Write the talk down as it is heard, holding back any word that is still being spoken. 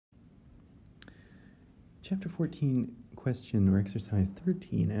Chapter 14, question or exercise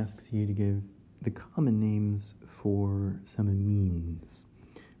 13 asks you to give the common names for some amines.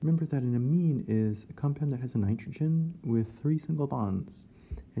 Remember that an amine is a compound that has a nitrogen with 3 single bonds,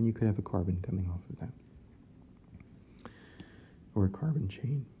 and you could have a carbon coming off of that, or a carbon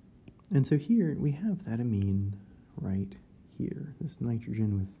chain. And so here we have that amine right here, this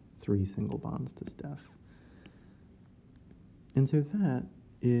nitrogen with 3 single bonds to Steph. And so that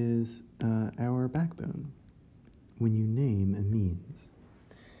is our backbone when you name amines.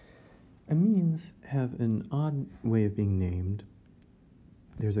 Amines have an odd way of being named.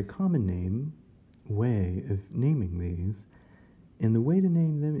 There's a common way of naming these, and the way to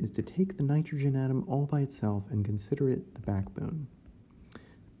name them is to take the nitrogen atom all by itself and consider it the backbone.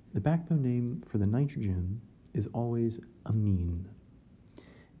 The backbone name for the nitrogen is always amine.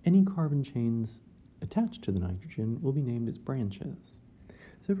 Any carbon chains attached to the nitrogen will be named as branches.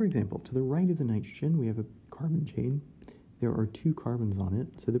 So for example, to the right of the nitrogen we have a carbon chain. There are 2 carbons on it,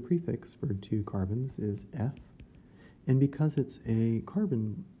 so the prefix for 2 carbons is F. And because it's a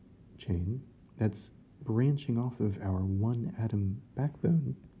carbon chain that's branching off of our 1 atom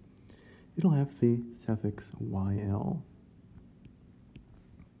backbone, it'll have the suffix YL.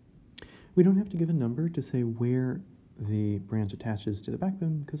 We don't have to give a number to say where the branch attaches to the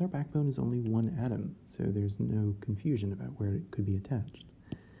backbone because our backbone is only 1 atom, so there's no confusion about where it could be attached.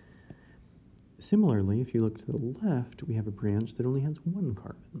 Similarly, if you look to the left, we have a branch that only has 1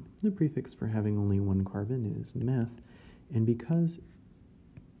 carbon. The prefix for having only 1 carbon is meth, and because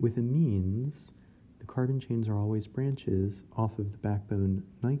with amines, the carbon chains are always branches off of the backbone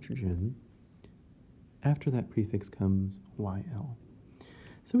nitrogen, after that prefix comes YL.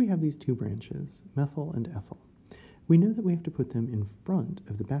 So we have these 2 branches, methyl and ethyl. We know that we have to put them in front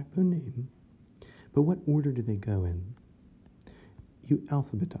of the backbone name, but what order do they go in? You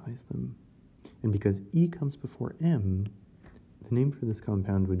alphabetize them. And because E comes before M, the name for this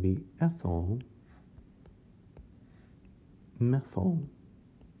compound would be ethyl methyl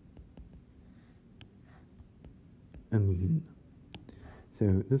amine.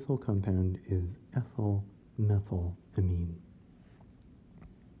 So this whole compound is ethyl methyl amine.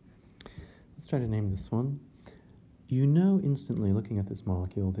 Let's try to name this one. You know instantly, looking at this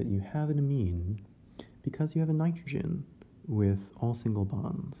molecule, that you have an amine because you have a nitrogen with all single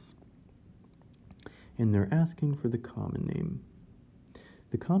bonds. And they're asking for the common name.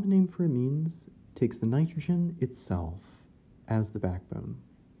 The common name for amines takes the nitrogen itself as the backbone.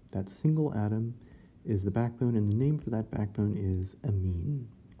 That single atom is the backbone, and the name for that backbone is amine,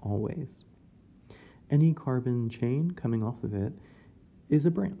 always. Any carbon chain coming off of it is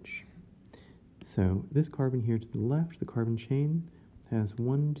a branch. So this carbon here to the left, the carbon chain, has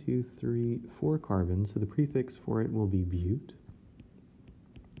 1, 2, 3, 4 carbons, so the prefix for it will be bute.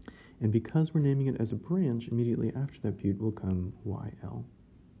 And because we're naming it as a branch, immediately after that bute will come YL.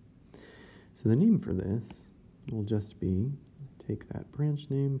 So the name for this will just be, take that branch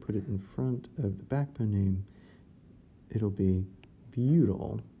name, put it in front of the backbone name, it'll be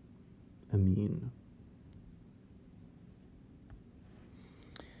butyl amine.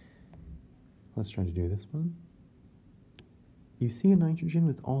 Let's try to do this one. You see a nitrogen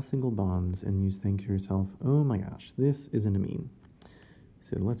with all single bonds and you think to yourself, oh my gosh, this is an amine.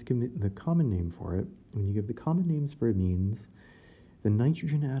 So let's give it the common name for it. When you give the common names for amines, the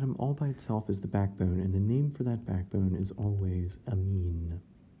nitrogen atom all by itself is the backbone, and the name for that backbone is always amine.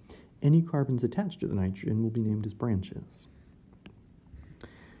 Any carbons attached to the nitrogen will be named as branches.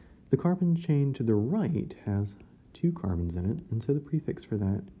 The carbon chain to the right has 2 carbons in it, and so the prefix for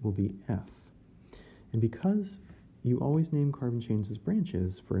that will be F. And because you always name carbon chains as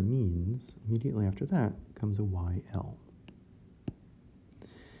branches for amines, immediately after that comes a YL.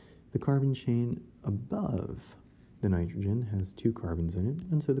 The carbon chain above the nitrogen has 2 carbons in it,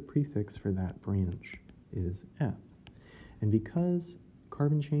 and so the prefix for that branch is F. And because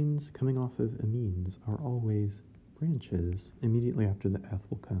carbon chains coming off of amines are always branches, immediately after the F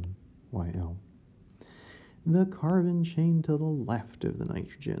will come YL. The carbon chain to the left of the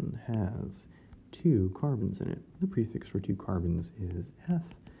nitrogen has 2 carbons in it. The prefix for 2 carbons is F.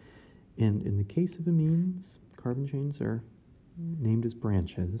 And in the case of amines, carbon chains are named as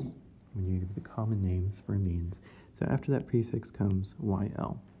branches when you give the common names for amines. So after that prefix comes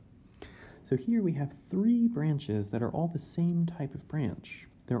YL. So here we have 3 branches that are all the same type of branch.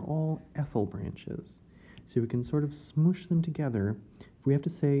 They're all ethyl branches. So we can sort of smush them together. If we have to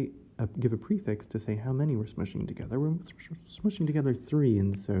say, give a prefix to say how many we're smushing together, we're smushing together 3,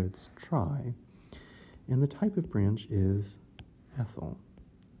 and so it's tri. And the type of branch is ethyl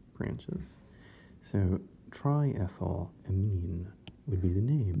branches. So triethylamine would be the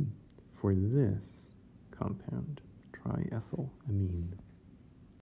name for this compound, triethylamine.